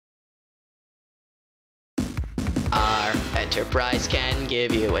Enterprise can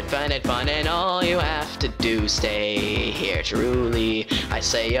give you infinite fun, and all you have to do stay here. Truly, I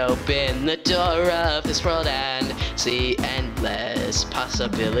say open the door of this world and see endless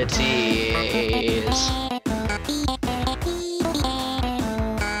possibilities.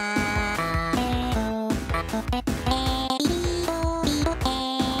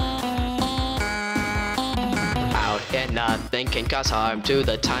 And nothing can cause harm to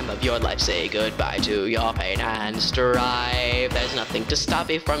the time of your life. Say goodbye to your pain and strife. There's nothing to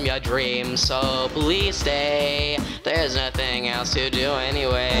stop you from your dreams, so please stay. There's nothing else to do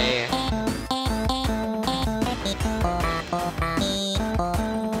anyway.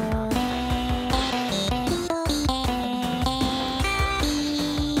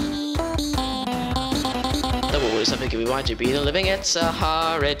 The world is something we want to be living. It's a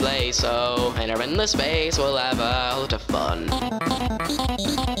horrid place, so in our endless space we'll have a lot of fun.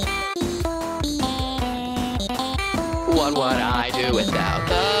 What would I do without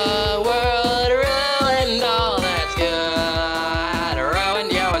the world? Ruined all that's good.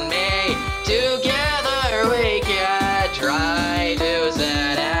 Ruined you and me. Together we can try to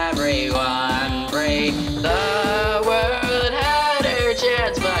set everyone free. The world had her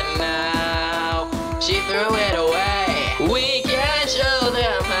chance, but now she threw it away. We can show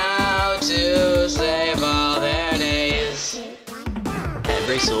them how to save all their days.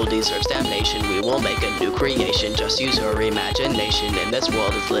 Every soul deserves damnation. We will make a new creation. Just use your imagination. In this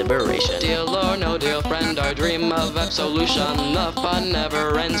world is liberation. Deal or no deal, friend, our dream of absolution. The fun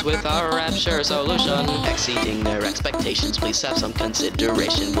never ends with our rapture solution. Exceeding their expectations, please have some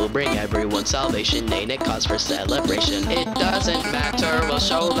consideration. We'll bring everyone salvation. Ain't it cause for celebration? It doesn't matter, we'll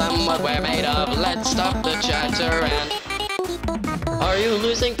show them what we're made of. Let's stop the chatter and... Are you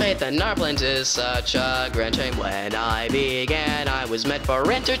losing faith in our plans? Is such a grand shame. When I began, I was meant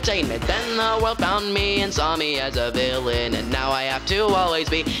for entertainment. Then the world found me and saw me as a villain, and now I have to always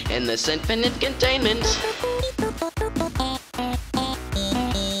be in this infinite containment.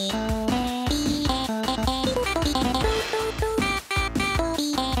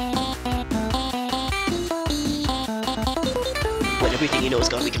 When everything you know is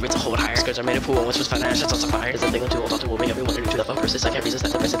gone, we can rinse a whole higher. Skirts are made of pool, and what's fun, that's also fire. There's a thing to hold on to, we'll bring everyone into the fun versus. I can't resist,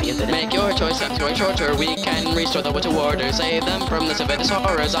 that's the recipe infinite. Make your choice, that's going shorter. We can restore the winter order, save them from the severe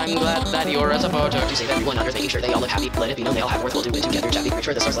horrors. I'm glad that you're a supporter. To save everyone on earth, making sure they all live happy. Let it be known they all have worth, we'll do it together. Chappy, make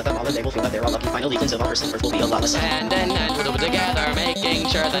sure the stars let them all, and they will feel that they're all lucky. Finally, things of all person, earth will be a lot less. Hand in hand, we'll do it together, making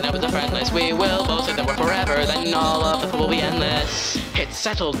sure that no one's a friendless. We will both say that we're forever, then all of it will be endless. It's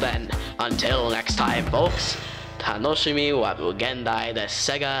settled then. Until next time, folks. 楽しみは無限大で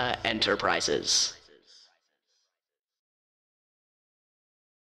Sega Enterprises.